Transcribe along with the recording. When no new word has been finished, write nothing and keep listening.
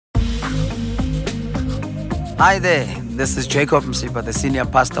Hi there, this is Jacob Msipa, the senior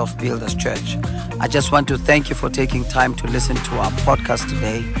pastor of Builders Church. I just want to thank you for taking time to listen to our podcast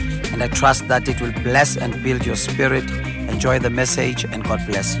today, and I trust that it will bless and build your spirit. Enjoy the message, and God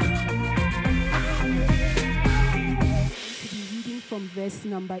bless you. Reading from verse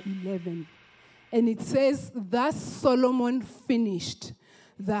number 11, and it says, "Thus Solomon finished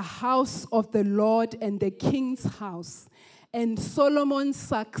the house of the Lord and the king's house, and Solomon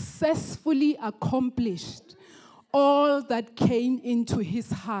successfully accomplished all that came into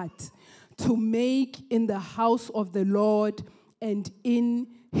his heart to make in the house of the Lord and in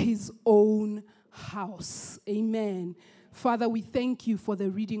his own house." Amen. Father, we thank you for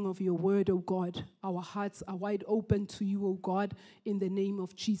the reading of your word, O God. Our hearts are wide open to you, O God. In the name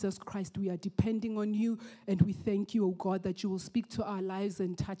of Jesus Christ, we are depending on you, and we thank you, O God, that you will speak to our lives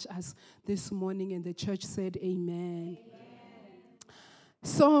and touch us this morning. And the church said, amen.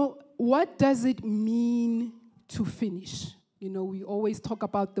 So, what does it mean to finish? You know, we always talk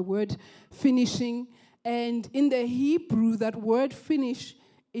about the word finishing, and in the Hebrew, that word finish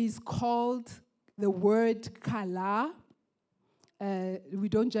is called the word kala. We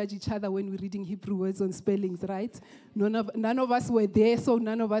don't judge each other when we're reading Hebrew words on spellings, right? None of us were there, so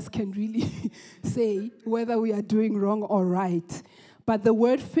none of us can really say whether we are doing wrong or right. But the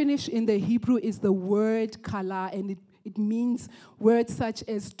word finish in the Hebrew is the word kala, and it means words such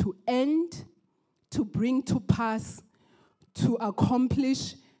as to end, to bring to pass, to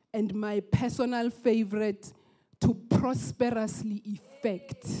accomplish, and my personal favorite, to prosperously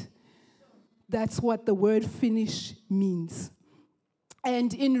effect. That's what the word finish means.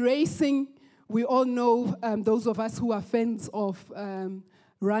 And in racing, we all know, those of us who are fans of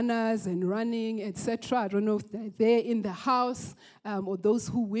runners and running, etc. I don't know if they're there in the house, or those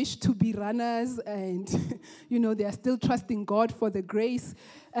who wish to be runners and, you know, they are still trusting God for the grace.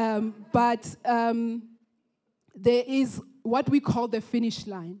 But there is what we call the finish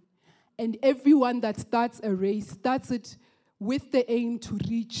line. And everyone that starts a race starts it with the aim to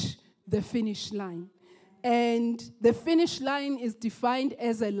reach the finish line. And the finish line is defined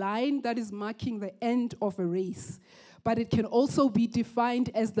as a line that is marking the end of a race. But it can also be defined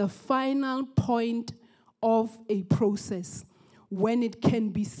as the final point of a process, when it can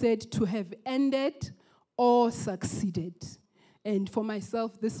be said to have ended or succeeded. And for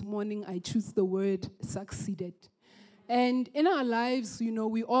myself this morning, I choose the word succeeded. And in our lives, you know,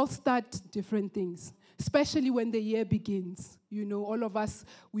 we all start different things, especially when the year begins. You know, all of us,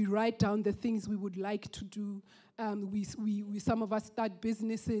 we write down the things we would like to do. Some of us start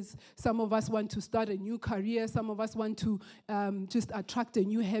businesses. Some of us want to start a new career. Some of us want to just attract a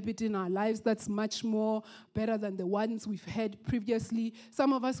new habit in our lives that's much more better than the ones we've had previously.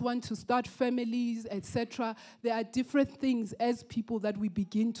 Some of us want to start families, etc. There are different things as people that we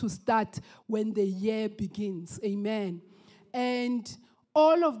begin to start when the year begins. Amen. And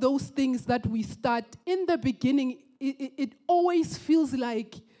all of those things that we start in the beginning, it always feels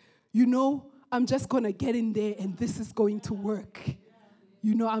like, you know, I'm just going to get in there and this is going to work.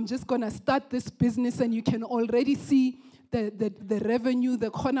 You know, I'm just going to start this business, and you can already see the revenue, the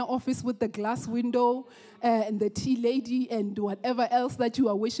corner office with the glass window, and the tea lady and whatever else that you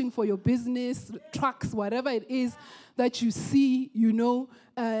are wishing for your business, trucks, whatever it is that you see, you know,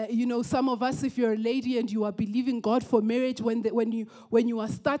 some of us, if you're a lady and you are believing God for marriage, when you are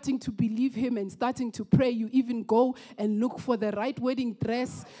starting to believe Him and starting to pray, you even go and look for the right wedding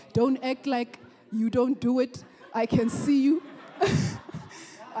dress. Don't act like you don't do it. I can see you.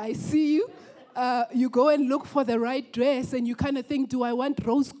 I see you. You go and look for the right dress, and you kind of think, do I want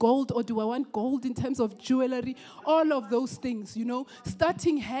rose gold or do I want gold in terms of jewelry? All of those things, you know.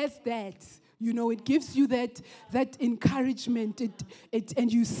 Starting has that. You know, it gives you that encouragement.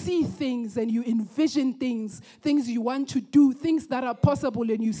 And you see things and you envision things you want to do, things that are possible,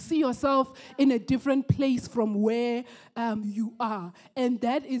 and you see yourself in a different place from where you are. And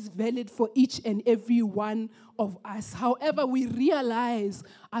that is valid for each and every one of us. However, we realize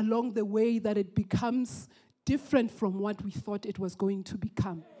along the way that it becomes different from what we thought it was going to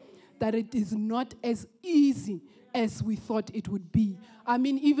become. That it is not as easy as we thought it would be. I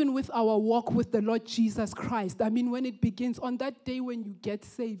mean, even with our walk with the Lord Jesus Christ, I mean, when it begins, on that day when you get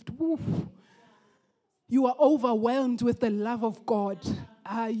saved, woof, you are overwhelmed with the love of God.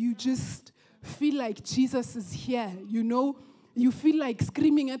 You just feel like Jesus is here, you know. You feel like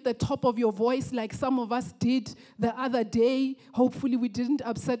screaming at the top of your voice like some of us did the other day. Hopefully we didn't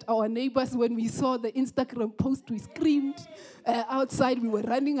upset our neighbors when we saw the Instagram post. We screamed outside. We were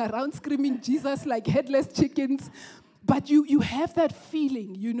running around screaming Jesus like headless chickens. But you have that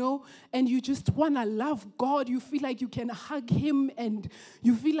feeling, and you just want to love God. You feel like you can hug him, and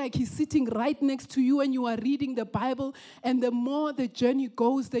you feel like he's sitting right next to you, and you are reading the Bible. And the more the journey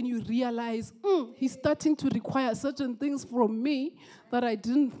goes, then you realize, he's starting to require certain things from me that I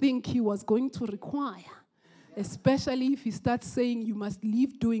didn't think he was going to require. Especially if he starts saying you must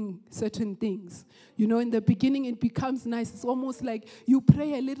leave doing certain things. In the beginning it becomes nice. It's almost like you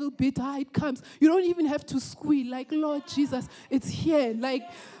pray a little bit, it comes. You don't even have to squeal, like, Lord Jesus, it's here. Like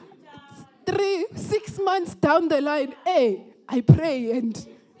 6 months down the line, I pray and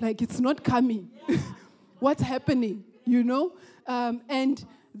like it's not coming. What's happening, And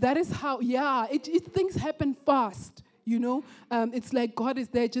that is how, things happen fast. It's like God is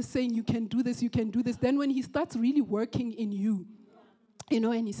there just saying, you can do this, you can do this. Then when he starts really working in you,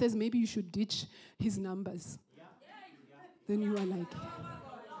 and he says, maybe you should ditch his numbers. Then you are like,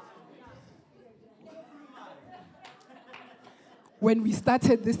 when we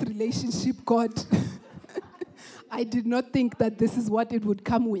started this relationship, God, I did not think that this is what it would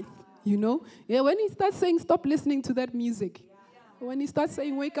come with, when he starts saying, stop listening to that music. When he starts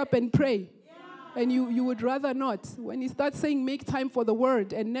saying, wake up and pray. And you would rather not. When you start saying make time for the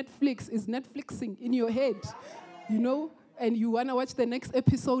word and Netflix is Netflixing in your head, and you want to watch the next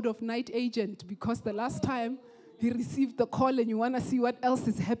episode of Night Agent because the last time he received the call and you want to see what else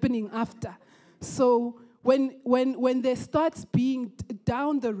is happening after. So when there starts being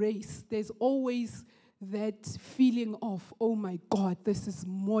down the race, there's always that feeling of, oh my God, this is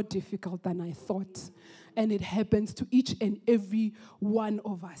more difficult than I thought. And it happens to each and every one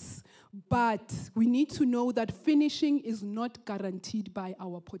of us. But we need to know that finishing is not guaranteed by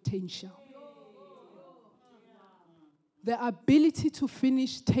our potential. The ability to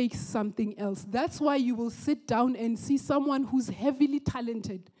finish takes something else. That's why you will sit down and see someone who's heavily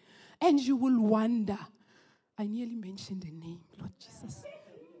talented, and you will wonder. I nearly mentioned a name, Lord Jesus.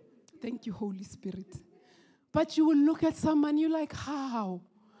 Thank you, Holy Spirit. But you will look at someone, you're like, how?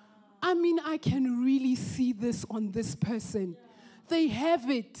 I can really see this on this person. They have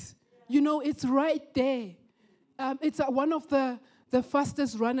it. It's right there. It's one of the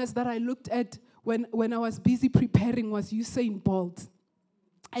fastest runners that I looked at when I was busy preparing was Usain Bolt.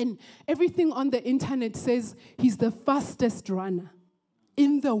 And everything on the internet says he's the fastest runner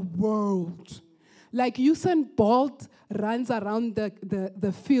in the world. Like Usain Bolt runs around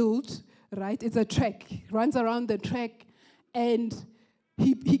the field, right? It's a track. Runs around the track and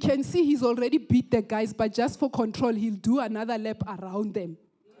he can see he's already beat the guys, but just for control, he'll do another lap around them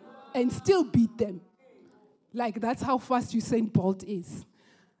and still beat them. Like, that's how fast Usain Bolt is.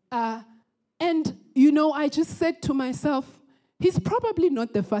 And I just said to myself, he's probably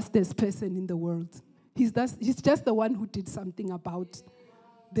not the fastest person in the world. He's just the one who did something about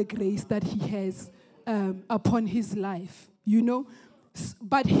the grace that he has upon his life,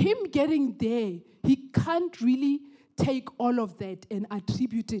 But him getting there, he can't really take all of that and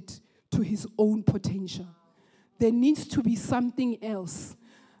attribute it to his own potential. There needs to be something else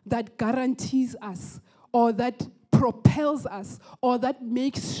that guarantees us or that propels us or that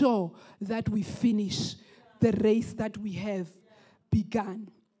makes sure that we finish the race that we have begun.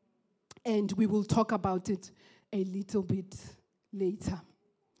 And we will talk about it a little bit later.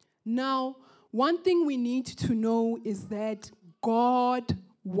 Now, one thing we need to know is that God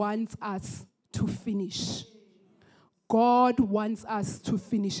wants us to finish. God wants us to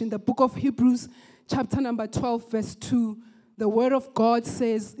finish. In the book of Hebrews, chapter number 12, verse 2, the word of God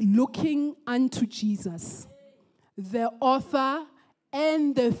says, looking unto Jesus, the author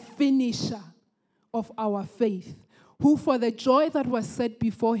and the finisher of our faith, who for the joy that was set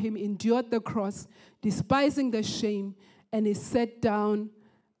before him endured the cross, despising the shame, and is set down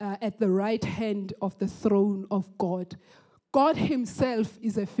at the right hand of the throne of God. God himself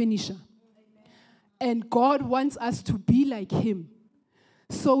is a finisher. And God wants us to be like him.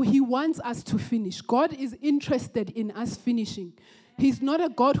 So he wants us to finish. God is interested in us finishing. He's not a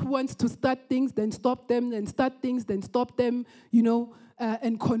God who wants to start things, then stop them, then start things, then stop them,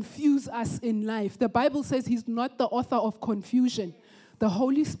 and confuse us in life. The Bible says he's not the author of confusion. The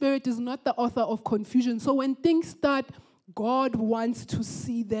Holy Spirit is not the author of confusion. So when things start, God wants to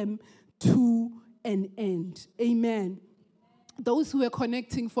see them to an end. Amen. Those who are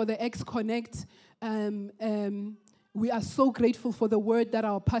connecting for the X Connect, we are so grateful for the word that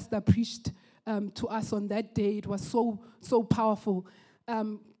our pastor preached to us on that day. It was so powerful.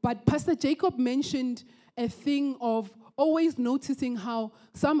 But Pastor Jacob mentioned a thing of always noticing how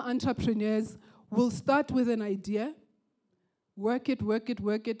some entrepreneurs will start with an idea, work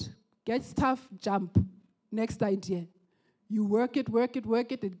it, get stuff, jump, next idea. You work it,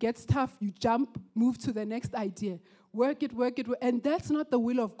 it gets tough, you jump, move to the next idea. Work it, and that's not the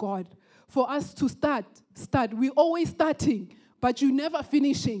will of God. For us to start. We're always starting, but you're never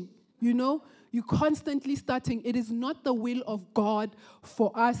finishing, You're constantly starting. It is not the will of God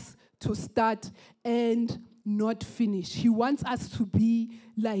for us to start and not finish. He wants us to be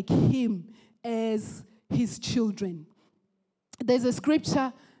like Him as His children. There's a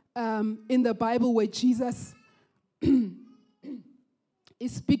scripture in the Bible where Jesus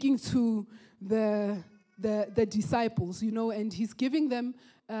is speaking to the disciples, and He's giving them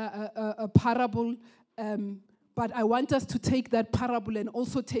a parable, but I want us to take that parable and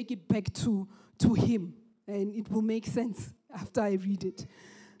also take it back to Him, and it will make sense after I read it.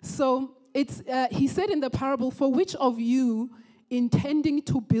 So He said in the parable, "For which of you, intending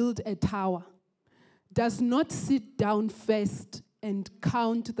to build a tower, does not sit down first and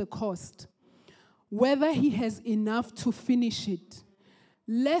count the cost, whether he has enough to finish it,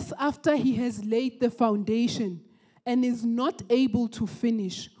 lest after he has laid the foundation and is not able to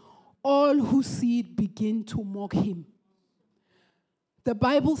finish, all who see it begin to mock him." The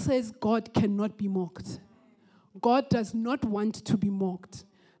Bible says God cannot be mocked. God does not want to be mocked.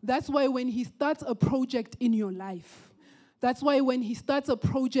 That's why when He starts a project in your life, that's why when He starts a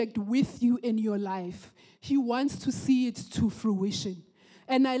project with you in your life, He wants to see it to fruition.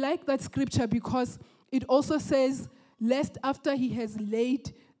 And I like that scripture because it also says, lest after he has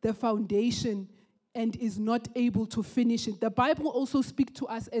laid the foundation and is not able to finish it. The Bible also speaks to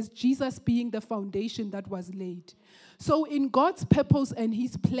us as Jesus being the foundation that was laid. So in God's purpose and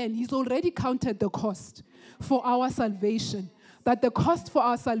His plan, He's already counted the cost for our salvation. That the cost for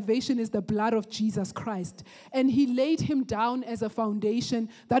our salvation is the blood of Jesus Christ. And He laid Him down as a foundation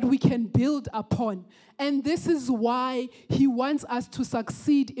that we can build upon. And this is why He wants us to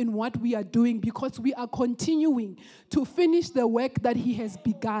succeed in what we are doing, because we are continuing to finish the work that He has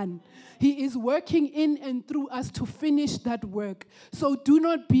begun. He is working in and through us to finish that work. So do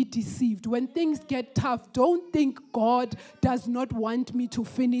not be deceived. When things get tough, don't think God does not want me to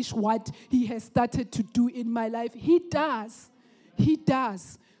finish what He has started to do in my life. He does. He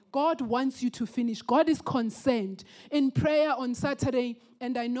does. God wants you to finish. God is concerned. In prayer on Saturday,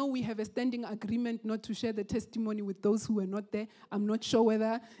 and I know we have a standing agreement not to share the testimony with those who were not there. I'm not sure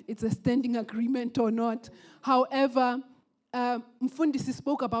whether it's a standing agreement or not. However, Mfundisi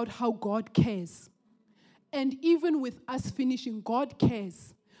spoke about how God cares. And even with us finishing, God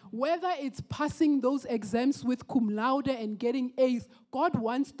cares. Whether it's passing those exams with cum laude and getting A's, God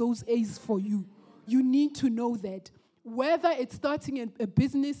wants those A's for you. You need to know that. Whether it's starting a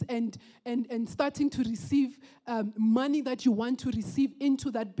business and starting to receive money that you want to receive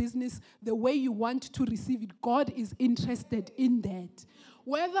into that business the way you want to receive it, God is interested in that.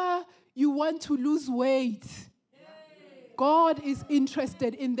 Whether you want to lose weight, God is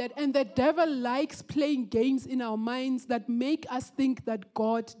interested in that. And the devil likes playing games in our minds that make us think that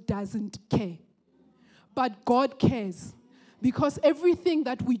God doesn't care. But God cares. Because everything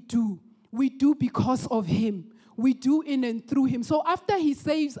that we do because of Him. We do in and through Him. So after He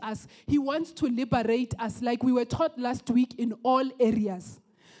saves us, He wants to liberate us, like we were taught last week, in all areas.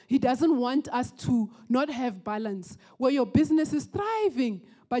 He doesn't want us to not have balance, where your business is thriving,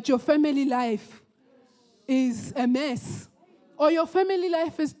 but your family life is a mess. Or your family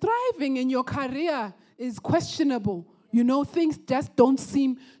life is thriving and your career is questionable. Things just don't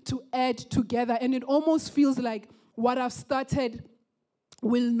seem to add together. And it almost feels like what I've started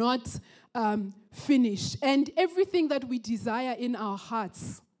will not finish. And everything that we desire in our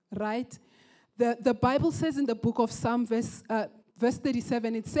hearts, right? The Bible says in the book of Psalm, verse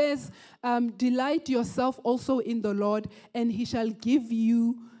 37, it says, delight yourself also in the Lord, and He shall give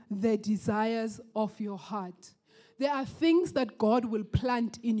you the desires of your heart. There are things that God will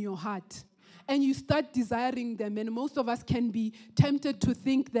plant in your heart, and you start desiring them. And most of us can be tempted to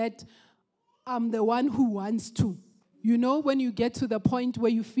think that I'm the one who wants to. When you get to the point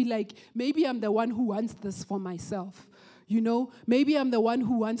where you feel like, maybe I'm the one who wants this for myself. Maybe I'm the one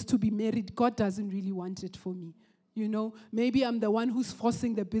who wants to be married. God doesn't really want it for me. Maybe I'm the one who's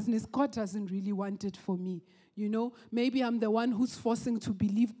forcing the business. God doesn't really want it for me. Maybe I'm the one who's forcing to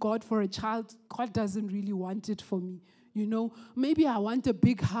believe God for a child. God doesn't really want it for me. Maybe I want a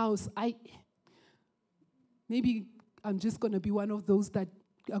big house. Maybe I'm just going to be one of those that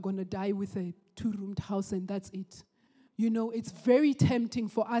are going to die with a 2-roomed house and that's it. It's very tempting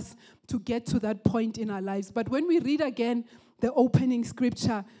for us to get to that point in our lives. But when we read again the opening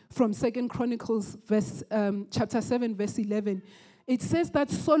scripture from 2 Chronicles chapter 7, verse 11, it says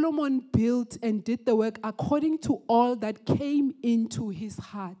that Solomon built and did the work according to all that came into his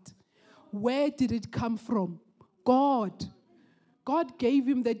heart. Where did it come from? God. God gave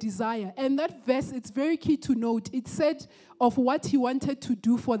him the desire. And that verse, it's very key to note. It said of what he wanted to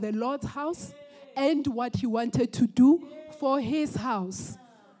do for the Lord's house and what he wanted to do for his house.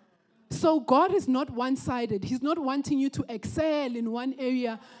 So God is not one-sided. He's not wanting you to excel in one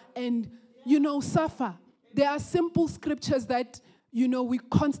area and, suffer. There are simple scriptures that, we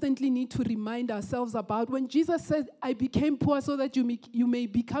constantly need to remind ourselves about. When Jesus said, I became poor so that you may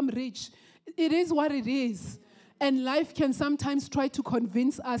become rich, it is what it is. And life can sometimes try to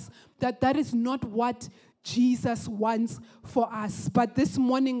convince us that that is not what Jesus wants for us. But this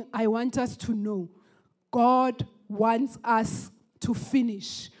morning, I want us to know God wants us to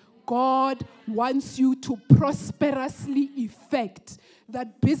finish. God wants you to prosperously effect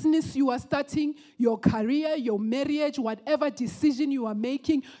that business you are starting, your career, your marriage, whatever decision you are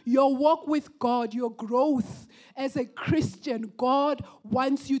making, your walk with God, your growth as a Christian. God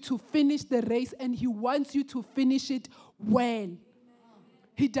wants you to finish the race, and he wants you to finish it well.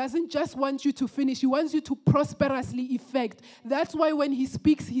 He doesn't just want you to finish. He wants you to prosperously effect. That's why when he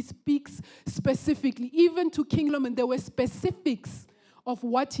speaks specifically. Even to King Solomon, there were specifics of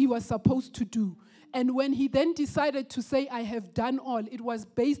what he was supposed to do. And when he then decided to say, I have done all, it was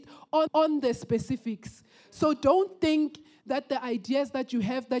based on the specifics. So don't think that the ideas that you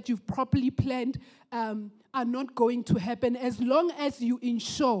have, that you've properly planned, are not going to happen. As long as you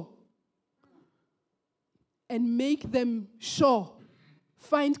ensure and make them sure,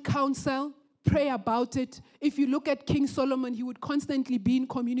 find counsel, pray about it. If you look at King Solomon, he would constantly be in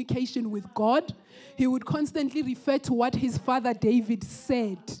communication with God. He would constantly refer to what his father David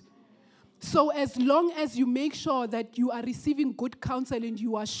said. So as long as you make sure that you are receiving good counsel and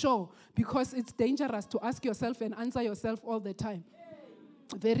you are sure, because it's dangerous to ask yourself and answer yourself all the time.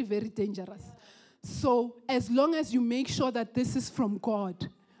 Very, very dangerous. So as long as you make sure that this is from God,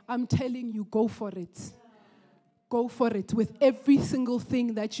 I'm telling you, go for it. Go for it with every single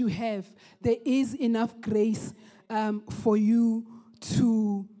thing that you have. There is enough grace for you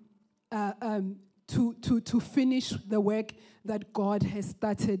to finish the work that God has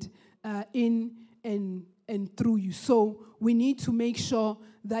started in and through you. So we need to make sure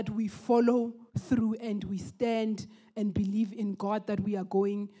that we follow through and we stand and believe in God that we are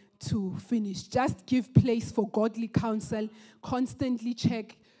going to finish. Just give place for godly counsel. Constantly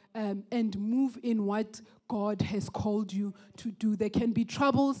check and move in what God has called you to do. There can be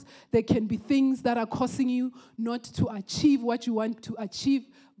troubles. There can be things that are causing you not to achieve what you want to achieve,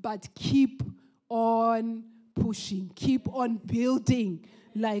 but keep on pushing. Keep on building,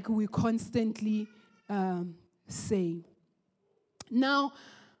 like we constantly say. Now,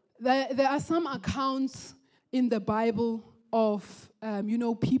 there are some accounts in the Bible of,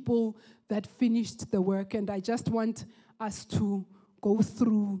 people that finished the work, and I just want us to go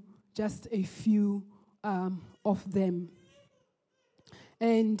through just a few of them.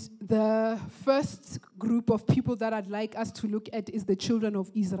 And the first group of people that I'd like us to look at is the children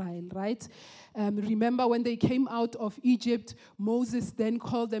of Israel, right? Remember when they came out of Egypt, Moses then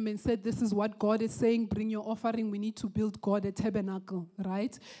called them and said, this is what God is saying, bring your offering, we need to build God a tabernacle,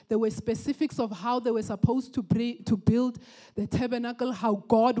 right? There were specifics of how they were supposed to build the tabernacle, how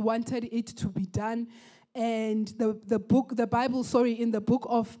God wanted it to be done. And the Bible, in the book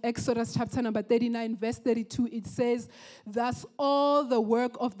of Exodus chapter number 39, verse 32, it says, thus all the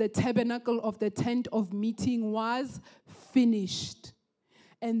work of the tabernacle of the tent of meeting was finished.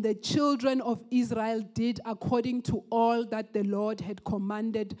 And the children of Israel did according to all that the Lord had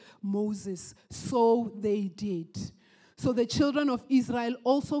commanded Moses. So they did. So the children of Israel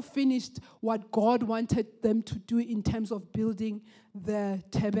also finished what God wanted them to do in terms of building the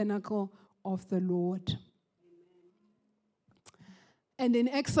tabernacle of the Lord. And in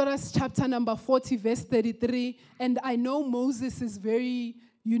Exodus chapter number 40, verse 33, and I know Moses is very,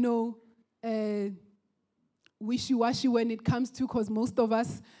 wishy-washy when it comes to, because most of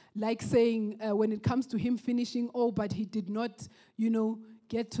us like saying when it comes to him finishing, but he did not,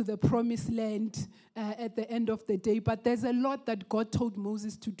 get to the promised land at the end of the day. But there's a lot that God told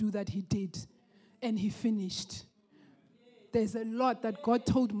Moses to do that he did, and he finished. There's a lot that God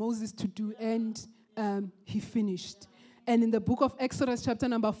told Moses to do, and he finished. And in the book of Exodus, chapter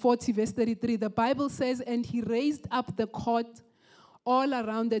number 40, verse 33, the Bible says, and he raised up the court all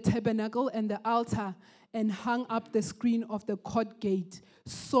around the tabernacle and the altar and hung up the screen of the court gate.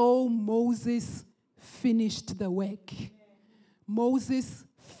 So Moses finished the work. Moses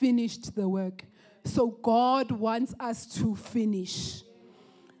finished the work. So God wants us to finish.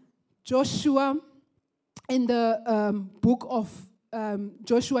 Joshua, in the book of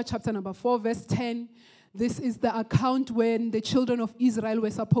Joshua chapter number 4, verse 10, this is the account when the children of Israel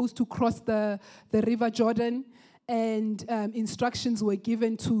were supposed to cross the river Jordan. and instructions were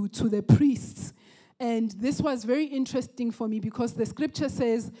given to the priests. And this was very interesting for me because the scripture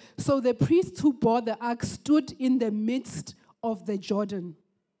says, so the priests who bore the ark stood in the midst of the Jordan.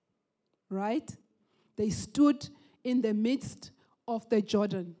 Right? They stood in the midst of the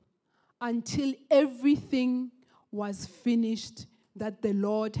Jordan until everything was finished that the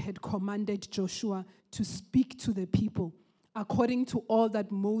Lord had commanded Joshua to speak to the people, according to all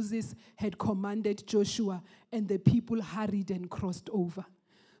that Moses had commanded Joshua, and the people hurried and crossed over.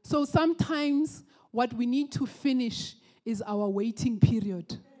 So sometimes what we need to finish is our waiting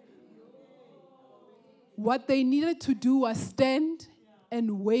period. What they needed to do was stand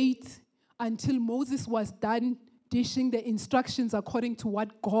and wait until Moses was done dishing the instructions according to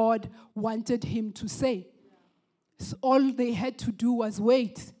what God wanted him to say. So all they had to do was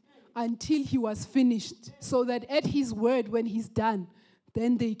wait until he was finished, so that at his word, when he's done,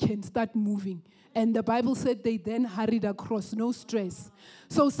 then they can start moving. And the Bible said they then hurried across, no stress.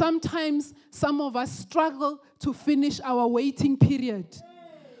 So sometimes some of us struggle to finish our waiting period.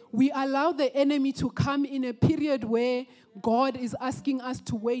 We allow the enemy to come in a period where God is asking us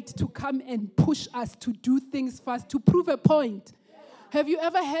to wait, to come and push us to do things fast, to prove a point. Have you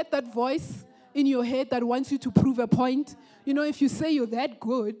ever heard that voice in your head that wants you to prove a point? You know, if you say you're that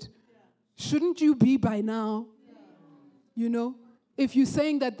good, shouldn't you be by now? You know, if you're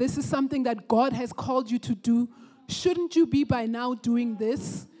saying that this is something that God has called you to do, shouldn't you be by now doing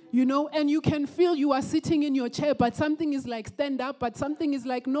this? You know, and you can feel you are sitting in your chair, but something is like, stand up, but something is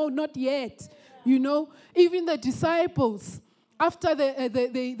like, no, not yet. You know, even the disciples, after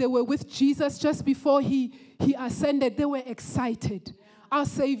they were with Jesus just before he ascended, they were excited. Our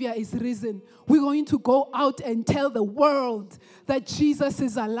Savior is risen. We're going to go out and tell the world that Jesus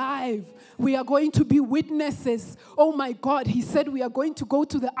is alive. We are going to be witnesses. Oh my God, he said we are going to go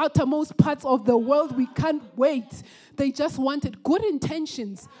to the outermost parts of the world. We can't wait. They just wanted good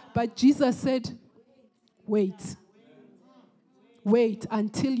intentions. But Jesus said, wait. Wait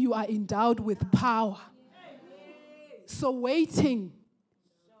until you are endowed with power. So waiting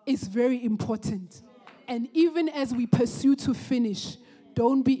is very important. And even as we pursue to finish,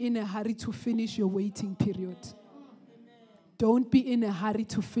 don't be in a hurry to finish your waiting period. Don't be in a hurry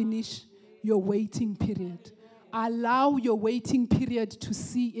to finish your waiting period. Allow your waiting period to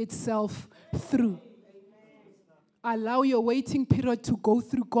see itself through. Allow your waiting period to go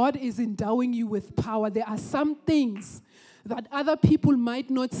through. God is endowing you with power. There are some things that other people might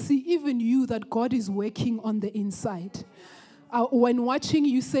not see, even you, that God is working on the inside. When watching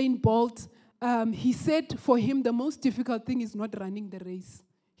Usain Bolt, he said for him the most difficult thing is not running the race.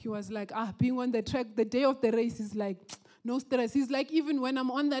 He was like, being on the track, the day of the race is like, no stress. He's like, even when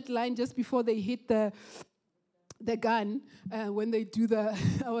I'm on that line just before they hit the gun, when they do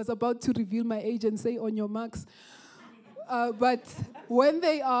I was about to reveal my age and say on your marks. But when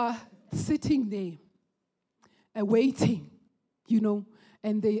they are sitting there, waiting, you know,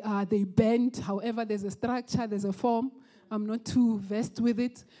 and they bend, however, there's a structure, there's a form, I'm not too versed with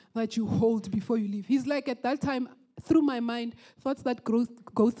it, that you hold before you leave. He's like, at that time, through my mind, thoughts that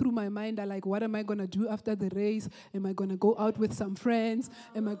go through my mind are like, what am I going to do after the race? Am I going to go out with some friends?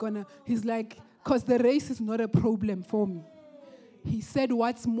 He's like, because the race is not a problem for me. He said,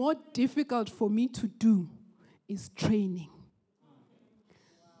 what's more difficult for me to do is training.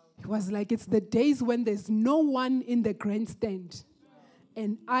 He was like, it's the days when there's no one in the grandstand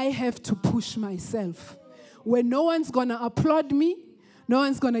and I have to push myself. When no one's going to applaud me, no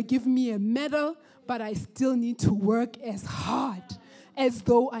one's going to give me a medal, but I still need to work as hard as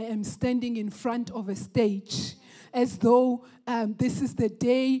though I am standing in front of a stage, as though this is the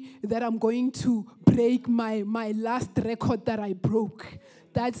day that I'm going to break my last record that I broke.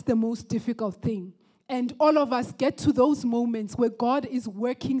 That's the most difficult thing. And all of us get to those moments where God is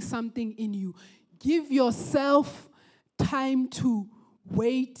working something in you. Give yourself time to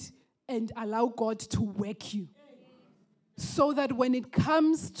wait and allow God to work you. So that when it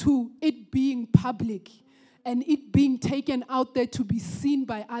comes to it being public and it being taken out there to be seen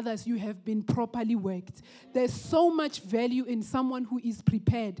by others, you have been properly worked. There's so much value in someone who is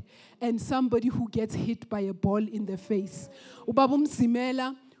prepared and somebody who gets hit by a ball in the face. Ubabum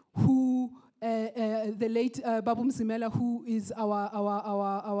Zimela, the late Babum Zimela, who is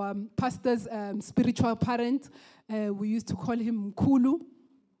our pastor's spiritual parent, we used to call him Mkulu.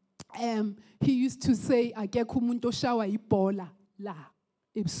 He used to say, akekho umuntu oshawa ibhola la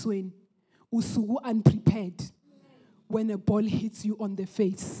ebusweni usuku unprepared when a ball hits you on the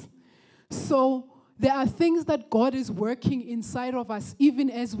face. So there are things that God is working inside of us even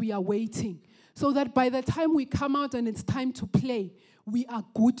as we are waiting, so that by the time we come out and it's time to play, we are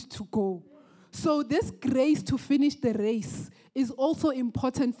good to go. So this grace to finish the race is also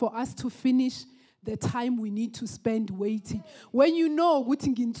important for us to finish the time we need to spend waiting. When you know,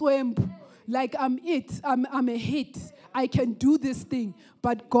 like I'm a hit, I can do this thing.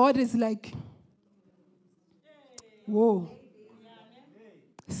 But God is like, whoa,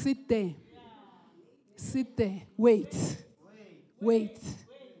 sit there, wait.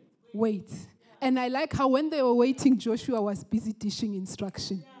 And I like how when they were waiting, Joshua was busy dishing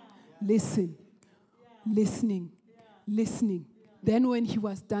instruction. Listening. Then when he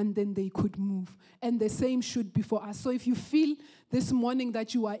was done, then they could move. And the same should be for us. So if you feel this morning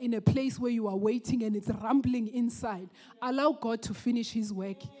that you are in a place where you are waiting and it's rumbling inside, allow God to finish his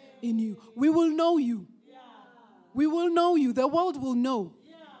work in you. We will know you. We will know you. The world will know.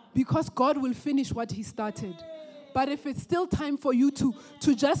 Because God will finish what he started. But if it's still time for you to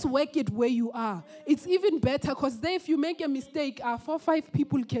just work it where you are, it's even better, because there if you make a mistake, 4 or 5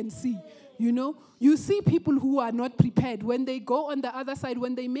 people can see. You know, you see people who are not prepared. When they go on the other side,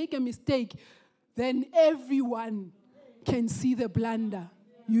 when they make a mistake, then everyone can see the blunder.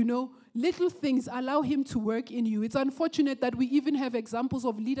 You know, little things, allow him to work in you. It's unfortunate that we even have examples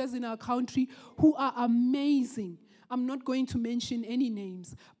of leaders in our country who are amazing. I'm not going to mention any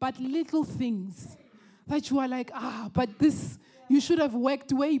names, but little things that you are like, but this, you should have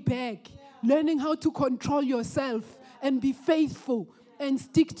worked way back, learning how to control yourself and be faithful and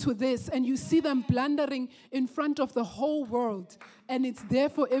stick to this. And you see them blundering in front of the whole world. And it's there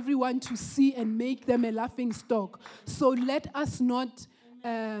for everyone to see and make them a laughing stock. So let us not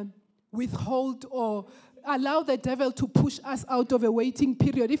withhold or allow the devil to push us out of a waiting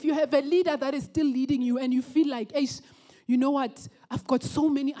period. If you have a leader that is still leading you and you feel like, hey, you know what, I've got so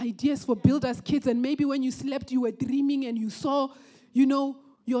many ideas for Builders Kids, and maybe when you slept you were dreaming and you saw, you know,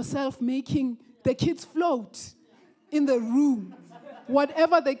 yourself making the kids float in the room.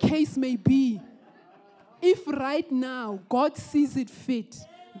 Whatever the case may be, if right now God sees it fit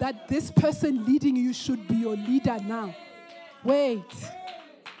that this person leading you should be your leader now, wait.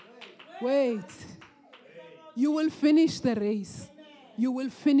 You will finish the race. You will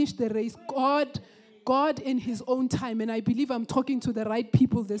finish the race. God in his own time, and I believe I'm talking to the right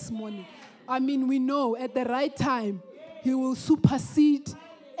people this morning. I mean, we know at the right time, he will supersede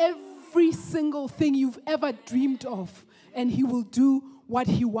every single thing you've ever dreamed of. And he will do what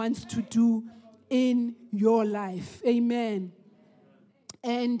he wants to do in your life. Amen.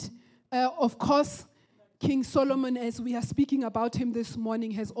 And of course, King Solomon, as we are speaking about him this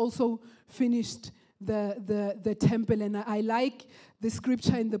morning, has also finished the temple. And I like the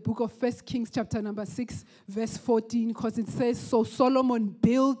scripture in the book of 1 Kings chapter number 6, verse 14, because it says, so Solomon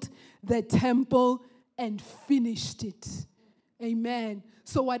built the temple and finished it. Amen.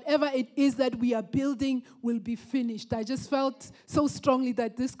 So whatever it is that we are building will be finished. I just felt so strongly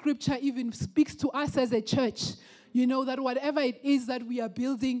that this scripture even speaks to us as a church. You know, that whatever it is that we are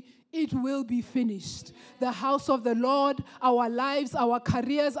building, it will be finished. The house of the Lord, our lives, our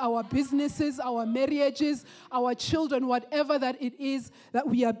careers, our businesses, our marriages, our children, whatever that it is that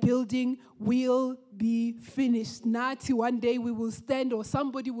we are building will be finished. Nati, one day we will stand or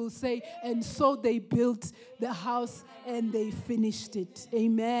somebody will say, and so they built the house and they finished it.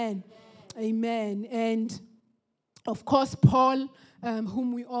 Amen. Amen. And of course, Paul,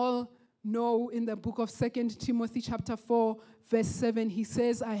 whom we all know in the book of 2 Timothy chapter 4, verse 7, he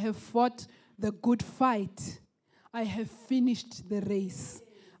says, I have fought the good fight. I have finished the race.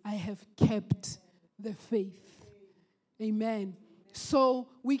 I have kept the faith. Amen. So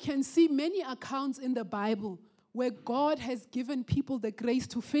we can see many accounts in the Bible where God has given people the grace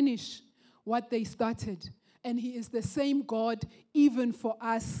to finish what they started. And he is the same God even for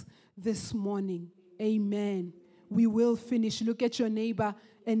us this morning. Amen. We will finish. Look at your neighbor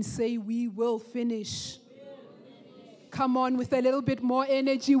and say, we will finish. Come on, with a little bit more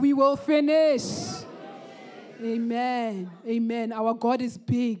energy, we will finish. Amen. Amen. Our God is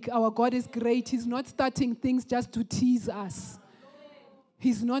big. Our God is great. He's not starting things just to tease us.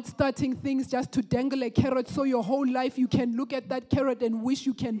 He's not starting things just to dangle a carrot so your whole life you can look at that carrot and wish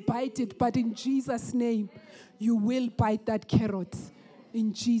you can bite it. But in Jesus' name, you will bite that carrot.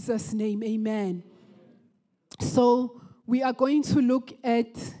 In Jesus' name, amen. So we are going to look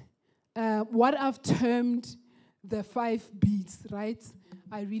at what I've termed the 5 B's, right?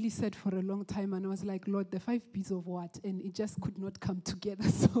 I really said for a long time, and I was like, Lord, the 5 B's of what? And it just could not come together.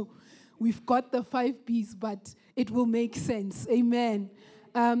 So we've got the 5 B's, but it will make sense. Amen.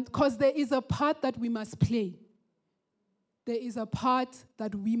 Because there is a part that we must play. There is a part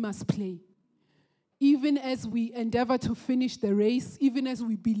that we must play. even as we endeavor to finish the race, even as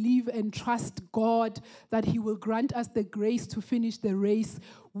we believe and trust God that He will grant us the grace to finish the race,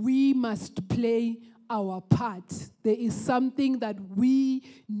 we must play our part. There is something that we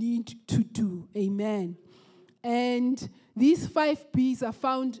need to do. Amen. And these 5 B's are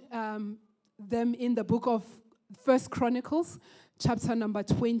found them in the book of 1 Chronicles, chapter number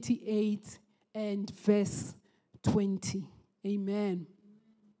 28 and verse 20. Amen.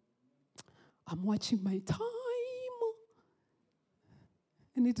 I'm watching my time,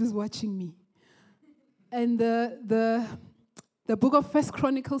 and it is watching me. And the book of 1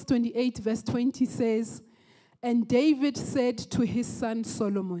 Chronicles 28, verse 20 says, "And David said to his son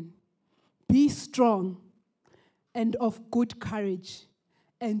Solomon, 'Be strong and of good courage,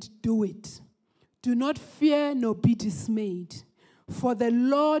 and do it. Do not fear nor be dismayed, for the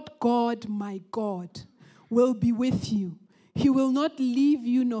Lord God, my God, will be with you. He will not leave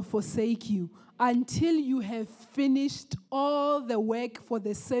you nor forsake you until you have finished all the work for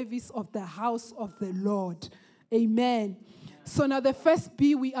the service of the house of the Lord.'" Amen. So now the first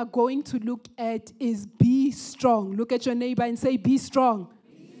B we are going to look at is be strong. Look at your neighbor and say, be strong.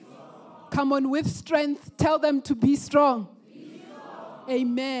 Be strong. Come on, with strength, tell them to be strong. Be strong.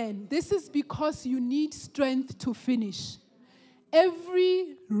 Amen. This is because you need strength to finish.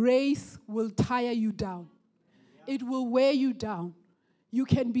 Every race will tire you down. It will wear you down. You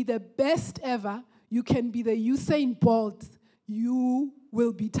can be the best ever. You can be the Usain Bolt. You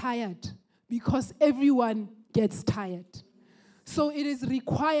will be tired because everyone gets tired. So it is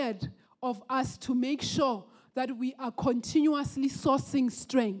required of us to make sure that we are continuously sourcing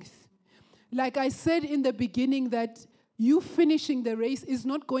strength. Like I said in the beginning, that you finishing the race is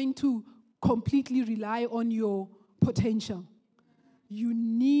not going to completely rely on your potential. You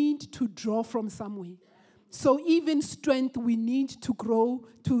need to draw from somewhere. So even strength, we need to grow,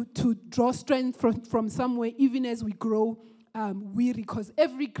 to draw strength from somewhere, even as we grow weary, because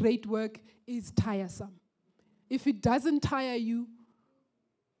every great work is tiresome. If it doesn't tire you,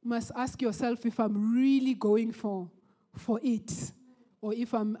 you must ask yourself if I'm really going for it, or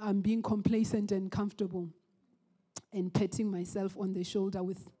if I'm being complacent and comfortable and patting myself on the shoulder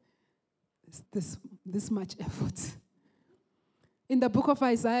with this much effort. In the book of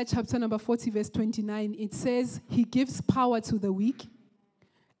Isaiah, chapter number 40, verse 29, it says, "He gives power to the weak,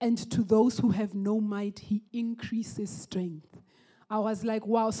 and to those who have no might, He increases strength." I was like,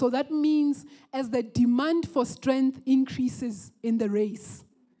 wow. So that means as the demand for strength increases in the race,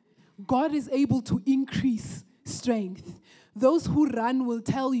 God is able to increase strength. Those who run will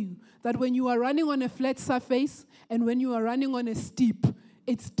tell you that when you are running on a flat surface and when you are running on a steep,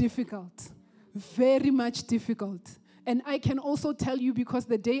 it's difficult, very much difficult. And I can also tell you, because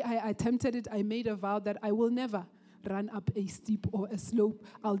the day I attempted it, I made a vow that I will never run up a steep or a slope.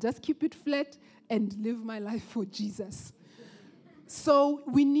 I'll just keep it flat and live my life for Jesus. So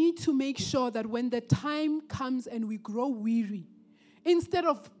we need to make sure that when the time comes and we grow weary, instead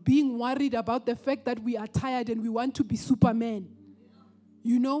of being worried about the fact that we are tired and we want to be Superman,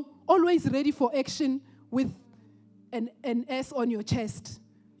 always ready for action with an S on your chest,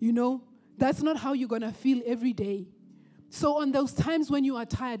 that's not how you're going to feel every day. So on those times when you are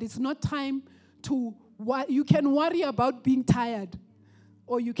tired, it's not time to you can worry about being tired,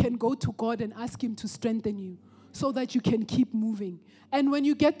 or you can go to God and ask Him to strengthen you so that you can keep moving. And when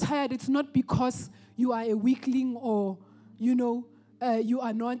you get tired, it's not because you are a weakling or, you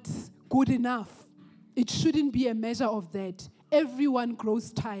are not good enough. It shouldn't be a measure of that. Everyone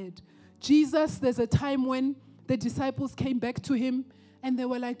grows tired. Jesus, there's a time when the disciples came back to Him and they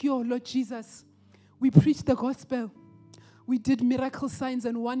were like, "Yo, Lord Jesus, we preached the gospel. We did miracle signs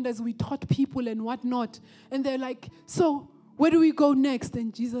and wonders. We taught people and whatnot." And they're like, "So where do we go next?"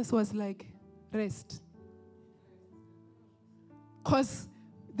 And Jesus was like, "Rest." Because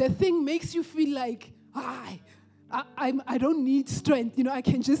the thing makes you feel like, I don't need strength.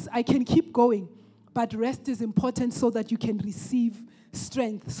 I can keep going. But rest is important so that you can receive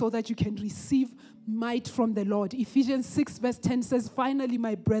strength, so that you can receive might from the Lord. Ephesians 6 verse 10 says, "Finally,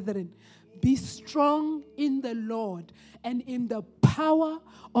 my brethren, be strong in the Lord and in the power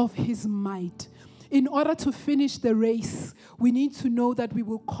of His might." In order to finish the race, we need to know that we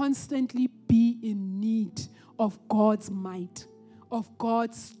will constantly be in need of God's might, of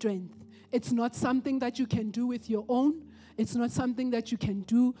God's strength. It's not something that you can do with your own. It's not something that you can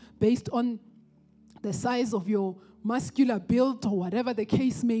do based on the size of your muscular build or whatever the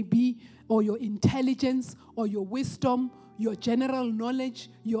case may be, or your intelligence or your wisdom, your general knowledge,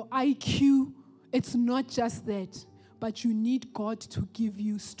 your IQ. It's not just that, but you need God to give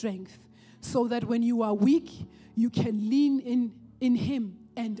you strength so that when you are weak, you can lean in Him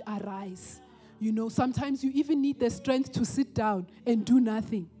and arise. You know, sometimes you even need the strength to sit down and do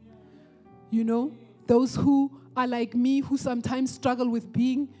nothing. You know, those who are like me, who sometimes struggle with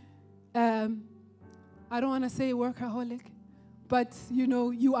being, I don't want to say workaholic, but, you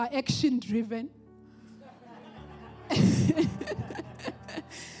know, you are action-driven.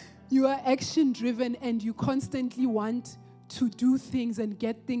 You are action-driven and you constantly want to do things and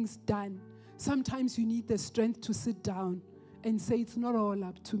get things done. Sometimes you need the strength to sit down and say, it's not all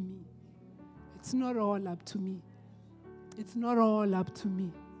up to me. It's not all up to me. It's not all up to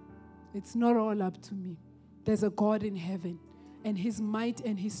me. It's not all up to me. There's a God in heaven, and his might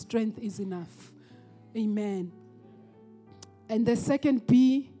and his strength is enough. Amen. And the second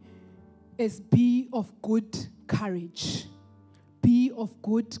B is be of good courage. Be of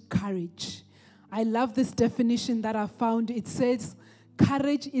good courage. I love this definition that I found. It says,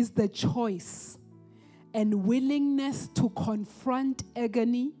 courage is the choice and willingness to confront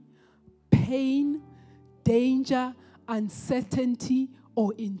agony, pain, danger, uncertainty,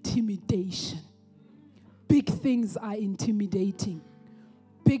 or intimidation. Big things are intimidating.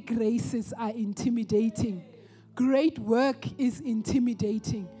 Big races are intimidating. Great work is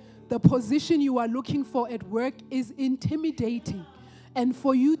intimidating. The position you are looking for at work is intimidating. And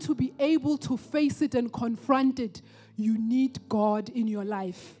for you to be able to face it and confront it, you need God in your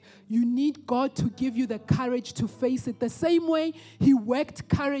life. You need God to give you the courage to face it. The same way he worked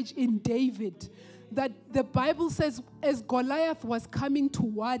courage in David. That the Bible says as Goliath was coming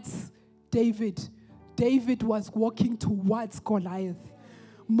towards David, David was walking towards Goliath.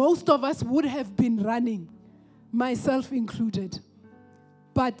 Most of us would have been running, myself included.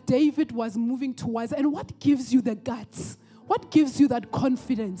 But David was moving towards. And what gives you the guts? What gives you that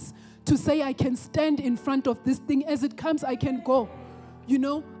confidence to say, I can stand in front of this thing as it comes, I can go? You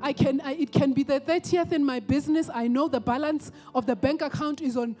know, it can be the 30th in my business. I know the balance of the bank account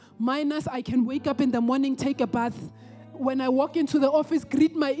is on minus. I can wake up in the morning, take a bath. When I walk into the office,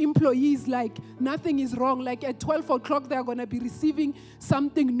 greet my employees like nothing is wrong. Like at 12 o'clock, they're going to be receiving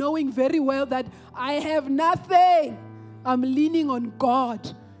something, knowing very well that I have nothing. I'm leaning on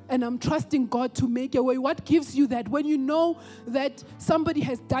God. And I'm trusting God to make a way. What gives you that? When you know that somebody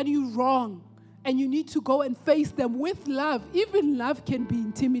has done you wrong and you need to go and face them with love. Even love can be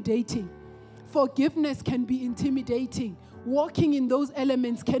intimidating. Forgiveness can be intimidating. Walking in those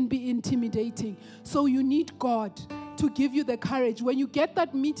elements can be intimidating. So you need God to give you the courage. When you get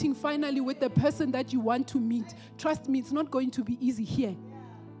that meeting finally with the person that you want to meet, trust me, it's not going to be easy here.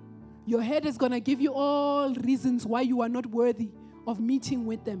 Your head is going to give you all reasons why you are not worthy of meeting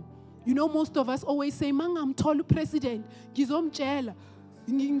with them. You know, most of us always say, "Man, I'm tall president. Ngizomtshela.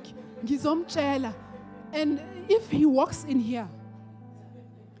 And if he walks in here,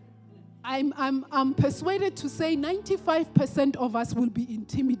 I'm persuaded to say 95% of us will be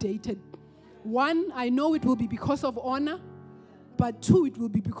intimidated. One, I know it will be because of honor, but two, it will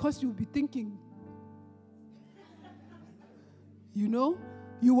be because you'll be thinking, you know,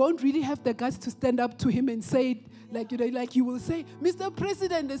 you won't really have the guts to stand up to him and say it. Like you will say, Mr.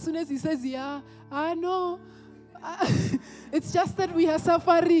 President, as soon as he says, yeah, I know. It's just that we are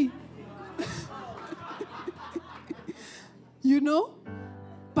safari. You know?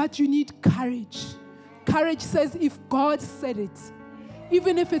 But you need courage. Courage says if God said it,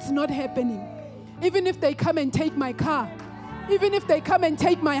 even if it's not happening, even if they come and take my car, even if they come and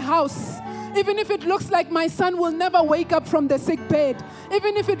take my house, even if it looks like my son will never wake up from the sick bed,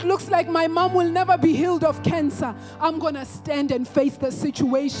 even if it looks like my mom will never be healed of cancer, I'm going to stand and face the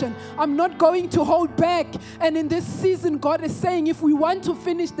situation. I'm not going to hold back. And in this season, God is saying, if we want to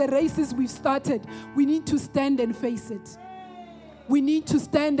finish the races we've started, we need to stand and face it. We need to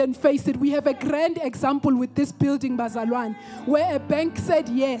stand and face it. We have a grand example with this building, Bazalwane, where a bank said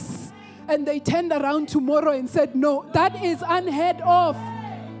yes, and they turned around tomorrow and said no. That is unheard of.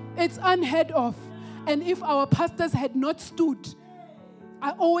 It's unheard of. And if our pastors had not stood,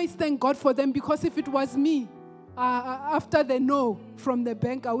 I always thank God for them, because if it was me, after the no from the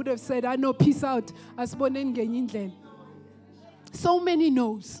bank, I would have said, I know, peace out. So many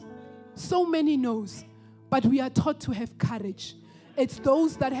no's. So many no's. But we are taught to have courage. It's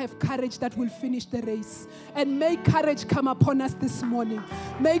those that have courage that will finish the race. And may courage come upon us this morning.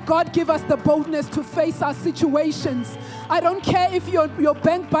 May God give us the boldness to face our situations. I don't care if your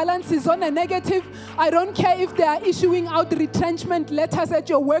bank balance is on a negative. I don't care if they are issuing out retrenchment letters at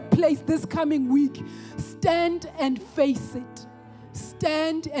your workplace this coming week. Stand and face it.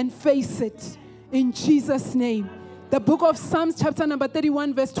 Stand and face it. In Jesus' name. The book of Psalms chapter number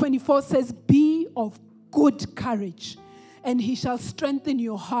 31 verse 24 says, be of good courage, and he shall strengthen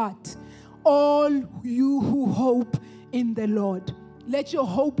your heart, all you who hope in the Lord. Let your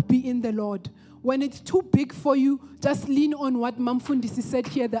hope be in the Lord. When it's too big for you, just lean on what Mamfundisi said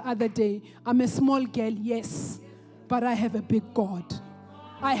here the other day. I'm a small girl, yes, but I have a big God.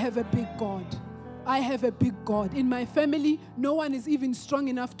 I have a big God. I have a big God. In my family, no one is even strong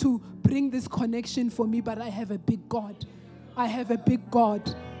enough to bring this connection for me, but I have a big God. I have a big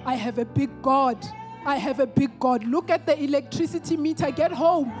God. I have a big God. I have a big God. Look at the electricity meter. Get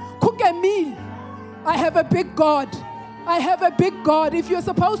home. Cook a meal. I have a big God. I have a big God. If you're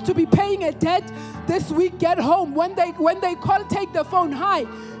supposed to be paying a debt this week, get home. When they call, take the phone. Hi.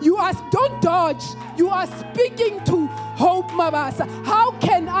 You are, don't dodge. You are speaking to Hope Mabasa. How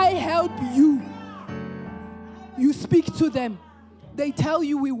can I help you? You speak to them. They tell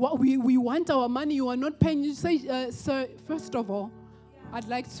you we want our money. You are not paying. You say, sir, first of all, I'd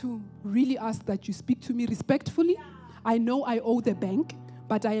like to really ask that you speak to me respectfully. I know I owe the bank,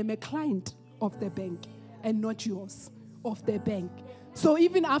 but I am a client of the bank and not yours, of the bank. So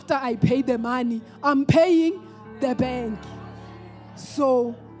even after I pay the money, I'm paying the bank.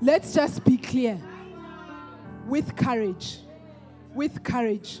 So let's just be clear. With courage. With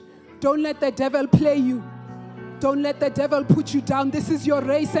courage. Don't let the devil play you. Don't let the devil put you down. This is your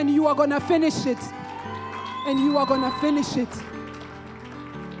race and you are going to finish it. And you are going to finish it.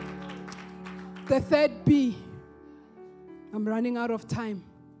 The third B. I'm running out of time.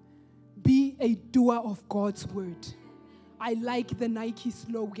 Be a doer of God's word. I like the Nike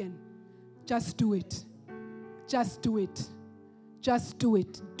slogan. Just do it. Just do it. Just do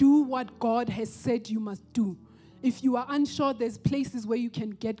it. Do what God has said you must do. If you are unsure, there's places where you can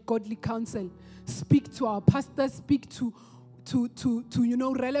get godly counsel. Speak to our pastors. Speak to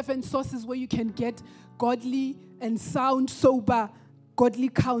relevant sources where you can get godly and sound, sober, godly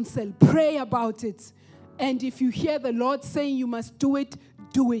counsel. Pray about it. And if you hear the Lord saying you must do it,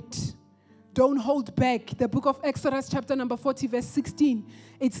 do it. Don't hold back. The book of Exodus, chapter number 40, verse 16,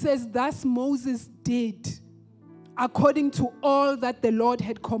 it says, thus Moses did, according to all that the Lord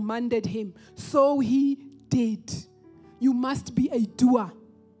had commanded him. So he did. You must be a doer.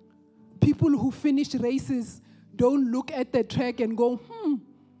 People who finish races don't look at the track and go,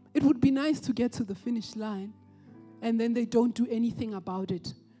 it would be nice to get to the finish line. And then they don't do anything about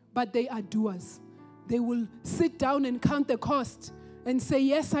it. But they are doers. They will sit down and count the cost and say,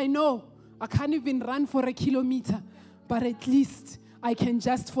 yes, I know. I can't even run for a kilometer. But at least I can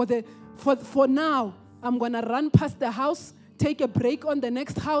just, for now, I'm going to run past the house, take a break on the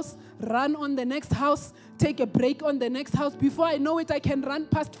next house, run on the next house, take a break on the next house. Before I know it, I can run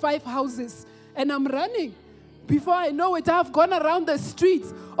past 5 houses. And I'm running. Before I know it, I've gone around the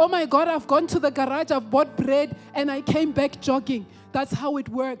streets. Oh my God, I've gone to the garage, I've bought bread, and I came back jogging. That's how it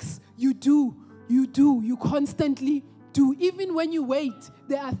works. You do. You constantly do. Even when you wait,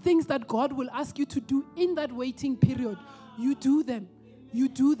 there are things that God will ask you to do in that waiting period. You do them. You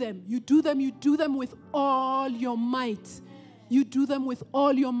do them. You do them. You do them with all your might. You do them with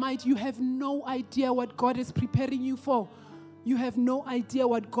all your might. You have no idea what God is preparing you for. You have no idea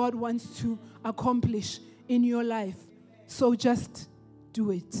what God wants to accomplish in your life. So just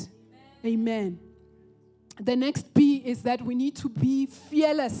do it. Amen. The next B is that we need to be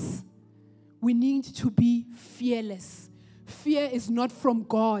fearless. We need to be fearless. Fear is not from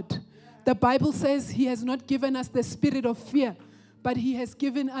God. The Bible says He has not given us the spirit of fear, but He has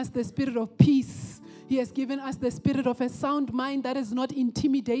given us the spirit of peace. He has given us the spirit of a sound mind that is not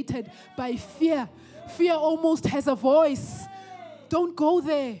intimidated by fear. Fear almost has a voice. Don't go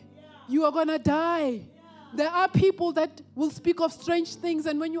there. You are going to die. There are people that will speak of strange things,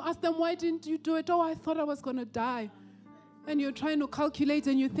 and when you ask them, why didn't you do it? Oh, I thought I was going to die. And you're trying to calculate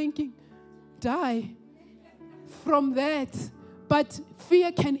and you're thinking, die from that. But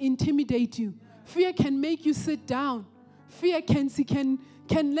fear can intimidate you. Fear can make you sit down. Fear can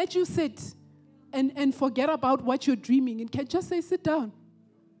let you sit and forget about what you're dreaming. It can just say, sit down.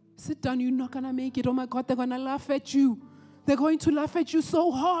 Sit down, you're not going to make it. Oh my God, they're going to laugh at you. They're going to laugh at you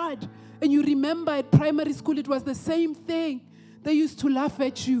so hard. And you remember at primary school, it was the same thing. They used to laugh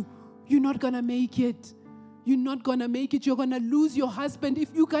at you. You're not going to make it. You're not going to make it. You're going to lose your husband.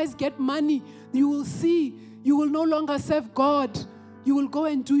 If you guys get money, you will see. You will no longer serve God. You will go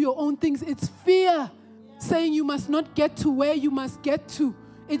and do your own things. It's fear saying you must not get to where you must get to.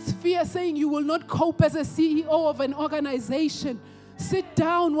 It's fear saying you will not cope as a CEO of an organization. Sit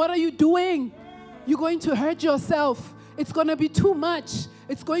down. What are you doing? You're going to hurt yourself. It's going to be too much.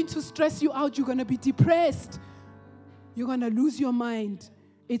 It's going to stress you out. You're going to be depressed. You're going to lose your mind.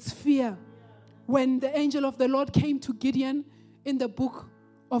 It's fear. When the angel of the Lord came to Gideon in the book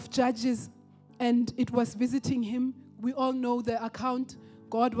of Judges and it was visiting him, we all know the account.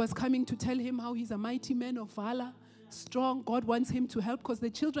 God was coming to tell him how he's a mighty man of valor, strong. God wants him to help because the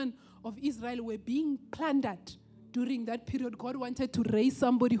children of Israel were being plundered during that period. God wanted to raise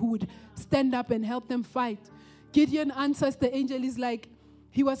somebody who would stand up and help them fight. Gideon answers the angel. He's like,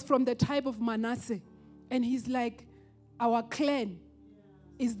 he was from the tribe of Manasseh. And he's like, our clan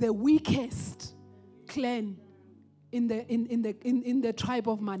is the weakest clan in the tribe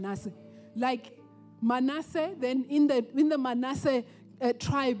of Manasseh. Like Manasseh, then in the Manasseh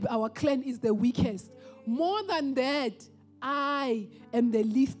tribe, our clan is the weakest. More than that, I am the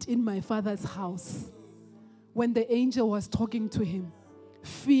least in my father's house. When the angel was talking to him,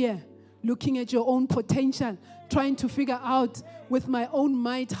 fear, looking at your own potential, trying to figure out with my own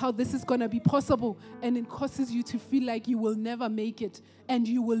might how this is going to be possible, and it causes you to feel like you will never make it and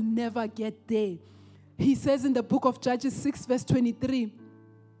you will never get there. He says in the book of Judges 6 verse 23,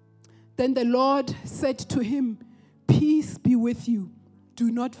 then the Lord said to him, peace be with you.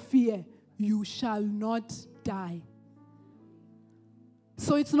 Do not fear. You shall not die.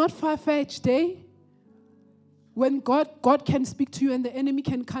 So it's not far-fetched, eh? When God can speak to you and the enemy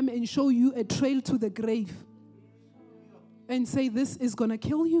can come and show you a trail to the grave and say, this is going to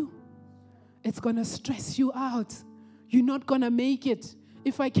kill you. It's going to stress you out. You're not going to make it.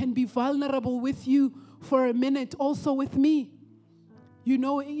 If I can be vulnerable with you for a minute, also with me. You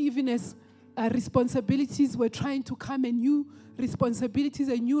know, even as responsibilities were trying to come and new responsibilities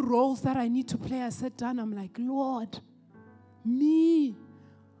and new roles that I need to play, I sat down, I'm like, Lord, me,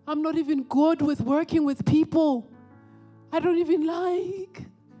 I'm not even good with working with people. I don't even like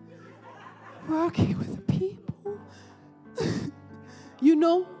working with people. You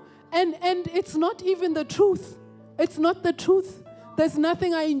know? And it's not even the truth. It's not the truth. There's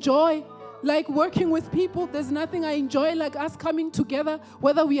nothing I enjoy like working with people. There's nothing I enjoy like us coming together,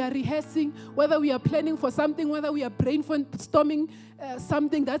 whether we are rehearsing, whether we are planning for something, whether we are brainstorming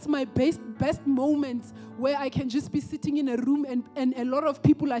something. That's my best moments where I can just be sitting in a room and a lot of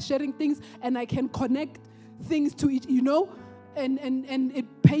people are sharing things and I can connect things to it, you know, and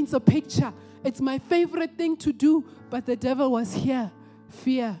it paints a picture. It's my favorite thing to do, but the devil was here.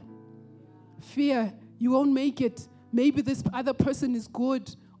 Fear. You won't make it. Maybe this other person is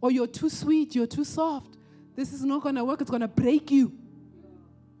good, or you're too sweet, you're too soft. This is not going to work. It's going to break you.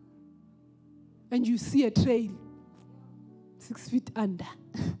 And you see a trail 6 feet under.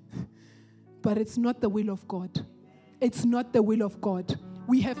 But it's not the will of God. It's not the will of God.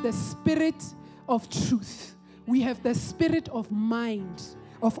 We have the spirit of truth. We have the spirit of mind,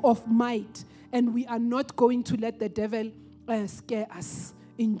 of might. And we are not going to let the devil scare us.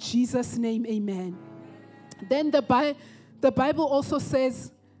 In Jesus' name, amen. Then the Bible also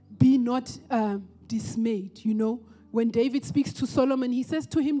says, be not dismayed. You know, when David speaks to Solomon, he says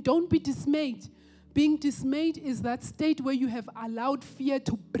to him, don't be dismayed. Being dismayed is that state where you have allowed fear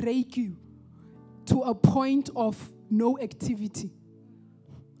to break you to a point of no activity.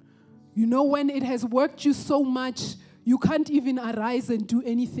 You know, when it has worked you so much, you can't even arise and do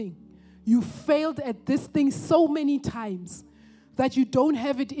anything. You failed at this thing so many times that you don't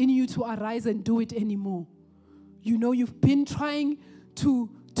have it in you to arise and do it anymore. You know, you've been trying to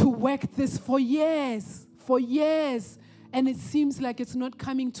work this for years, and it seems like it's not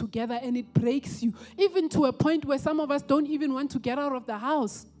coming together, and it breaks you, even to a point where some of us don't even want to get out of the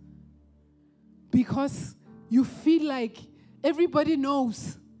house because you feel like everybody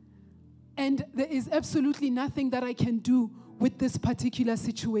knows, and there is absolutely nothing that I can do with this particular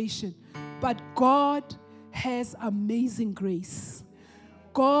situation. But God has amazing grace.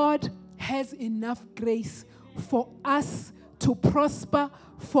 God has enough grace for us to prosper,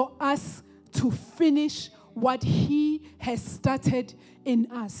 for us to finish what He has started in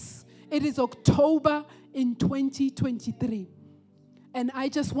us. It is October in 2023. And I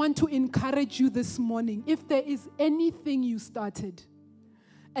just want to encourage you this morning, if there is anything you started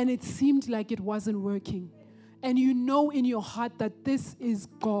and it seemed like it wasn't working, and you know in your heart that this is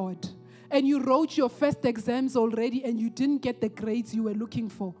God, and you wrote your first exams already and you didn't get the grades you were looking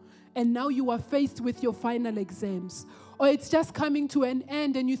for, and now you are faced with your final exams, or it's just coming to an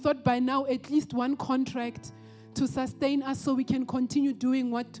end and you thought by now at least one contract to sustain us so we can continue doing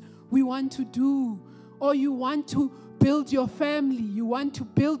what we want to do, or you want to build your family, you want to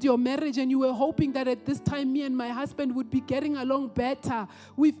build your marriage, and you were hoping that at this time me and my husband would be getting along better.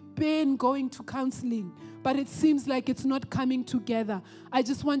 We've been going to counseling, but it seems like it's not coming together. I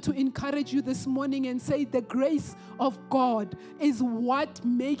just want to encourage you this morning and say the grace of God is what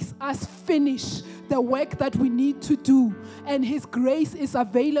makes us finish the work that we need to do. And His grace is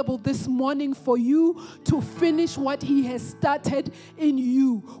available this morning for you to finish what He has started in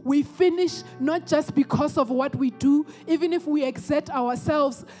you. We finish not just because of what we do, even if we exert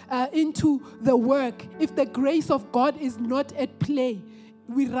ourselves into the work, if the grace of God is not at play,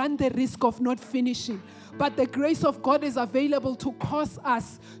 we run the risk of not finishing. But the grace of God is available to cause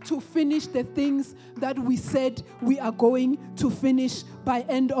us to finish the things that we said we are going to finish by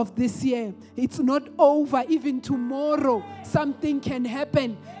end of this year. It's not over. Even tomorrow, something can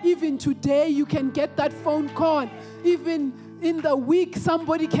happen. Even today, you can get that phone call. Even in the week,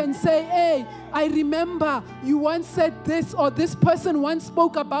 somebody can say, hey, I remember you once said this, or this person once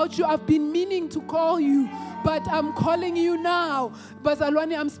spoke about you. I've been meaning to call you, but I'm calling you now.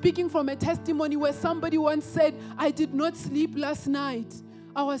 Bazalwane, I'm speaking from a testimony where somebody once said, I did not sleep last night.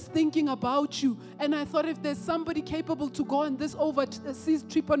 I was thinking about you. And I thought, if there's somebody capable to go on this overseas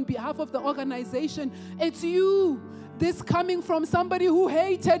trip on behalf of the organization, it's you. This coming from somebody who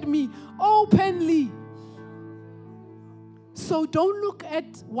hated me openly. So don't look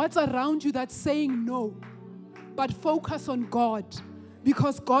at what's around you that's saying no, but focus on God,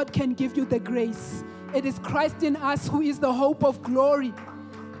 because God can give you the grace. It is Christ in us who is the hope of glory.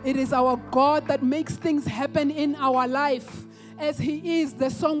 It is our God that makes things happen in our life. As He is, the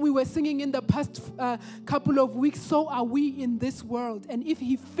song we were singing in the past couple of weeks, so are we in this world. And if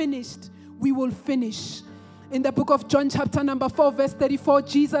He finished, we will finish. In the book of John chapter number 4, verse 34,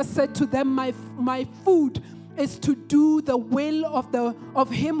 Jesus said to them, my food is to do the will of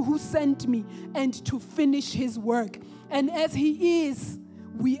Him who sent me and to finish His work. And as He is,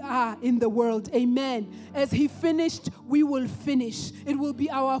 we are in the world. Amen. As He finished, we will finish. It will be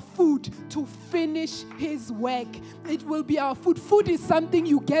our food to finish His work. It will be our food. Food is something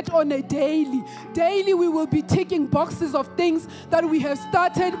you get on a daily. Daily, we will be ticking boxes of things that we have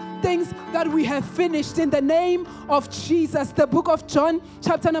started, things that we have finished in the name of Jesus. The book of John,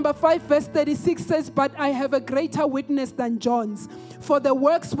 chapter number 5, verse 36 says, but I have a greater witness than John's, for the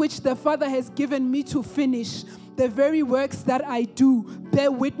works which the Father has given me to finish, the very works that I do bear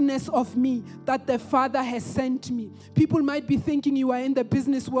witness of me, that the Father has sent me. People might be thinking you are in the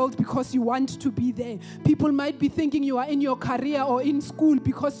business world because you want to be there. People might be thinking you are in your career or in school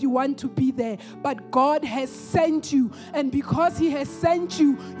because you want to be there. But God has sent you. And because He has sent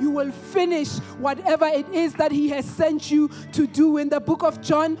you, you will finish whatever it is that He has sent you to do. In the book of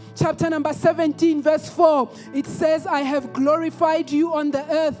John, chapter number 17, verse 4, it says, I have glorified you on the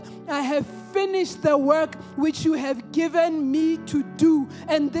earth. I have finished the work which you have given me to do.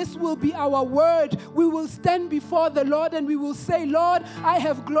 And this will be our word. We will stand before the Lord and we will say, Lord, I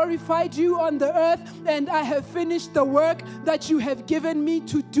have glorified you on the earth and I have finished the work that you have given me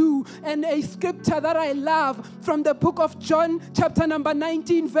to do. And a scripture that I love from the book of John, chapter number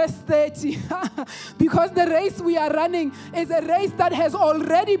 19, verse 30. Because the race we are running is a race that has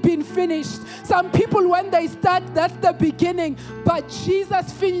already been finished. Some people, when they start, that's the beginning. But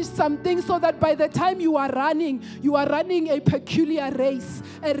Jesus finished some things so that by the time you are running a peculiar race,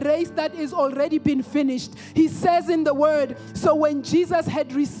 a race that is already been finished. He says in the word, so when Jesus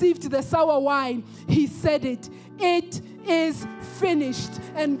had received the sour wine, He said it is finished.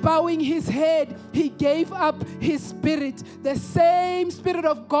 And bowing His head, He gave up His spirit. The same Spirit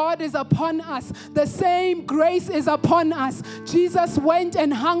of God is upon us. The same grace is upon us. Jesus went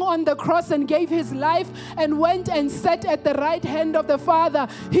and hung on the cross and gave His life and went and sat at the right hand of the Father.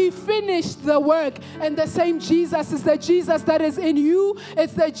 He finished the work. And the same Jesus is the Jesus that is in you.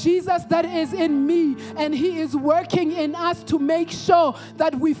 It's the Jesus that is in me. And He is working in us to make sure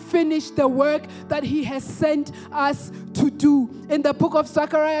that we finish the work that He has sent us to do. In the book of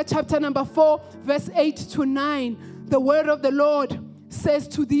Zechariah, chapter number 4, verse 8 to 9, the word of the Lord says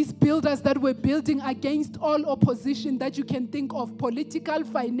to these builders that were building against all opposition that you can think of, political,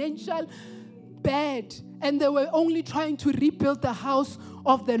 financial, bad, and they were only trying to rebuild the house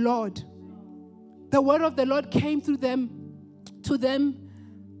of the Lord. The word of the Lord came to them,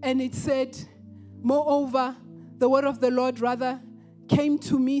 and it said, moreover, the word of the Lord rather came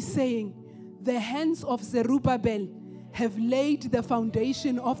to me saying, the hands of Zerubbabel have laid the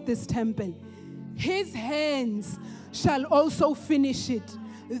foundation of this temple. His hands shall also finish it.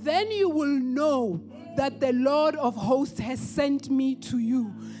 Then you will know that the Lord of hosts has sent me to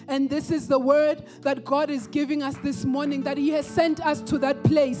you. And this is the word that God is giving us this morning, that He has sent us to that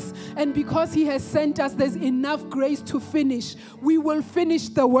place. And because He has sent us, there's enough grace to finish. We will finish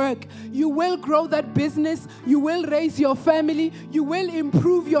the work. You will grow that business. You will raise your family. You will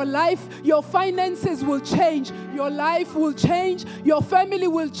improve your life. Your finances will change. Your life will change. Your family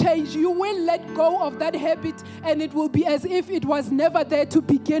will change. You will let go of that habit, and it will be as if it was never there to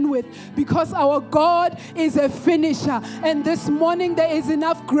begin with, because our God God is a finisher. And this morning there is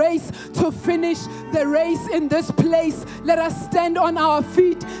enough grace to finish the race in this place. Let us stand on our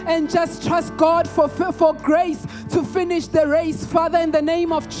feet and just trust God for grace to finish the race. Father, in the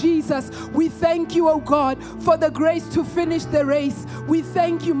name of Jesus, we thank you, oh God, for the grace to finish the race. We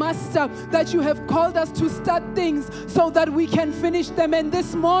thank you, Master, that you have called us to start things so that we can finish them. And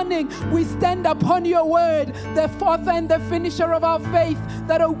this morning we stand upon your word, the author and the finisher of our faith,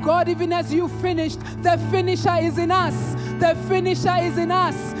 that, oh God, even as you finished, the finisher is in us. The finisher is in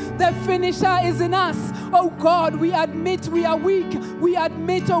us. The finisher is in us. Oh God, we admit we are weak. We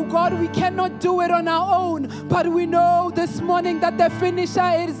admit, oh God, we cannot do it on our own. But we know this morning that the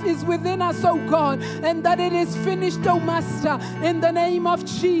finisher is within us, oh God, and that it is finished, oh Master, in the name of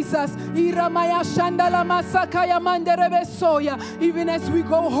Jesus. Even as we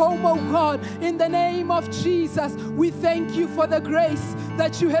go home, oh God, in the name of Jesus, we thank you for the grace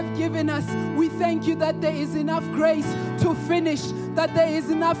that you have given us. We thank you that there is enough grace to finish, that there is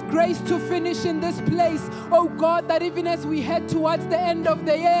enough grace to finish in this place. Oh God, that even as we head towards the end of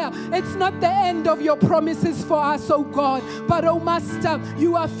the year, it's not the end of your promises for us, oh God, but oh Master,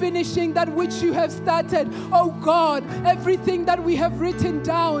 you are finishing that which you have started. Oh God, everything that we have written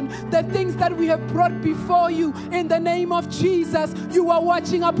down, the things that we have brought before you, in the name of Jesus, you are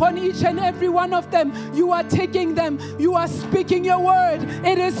watching upon each and every one of them. You are taking them. You are speaking your word.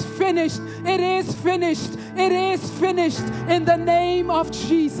 It is finished. It is finished. It is finished in the name of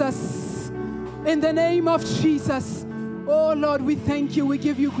Jesus. In the name of Jesus. Oh Lord, we thank you. We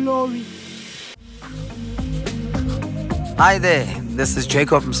give you glory. Hi there, this is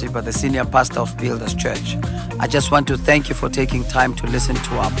Jacob Msipa, the senior pastor of Builders Church. I just want to thank you for taking time to listen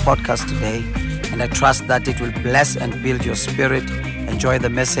to our podcast today, and I trust that it will bless and build your spirit. Enjoy the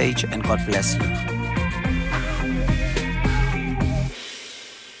message, and God bless you.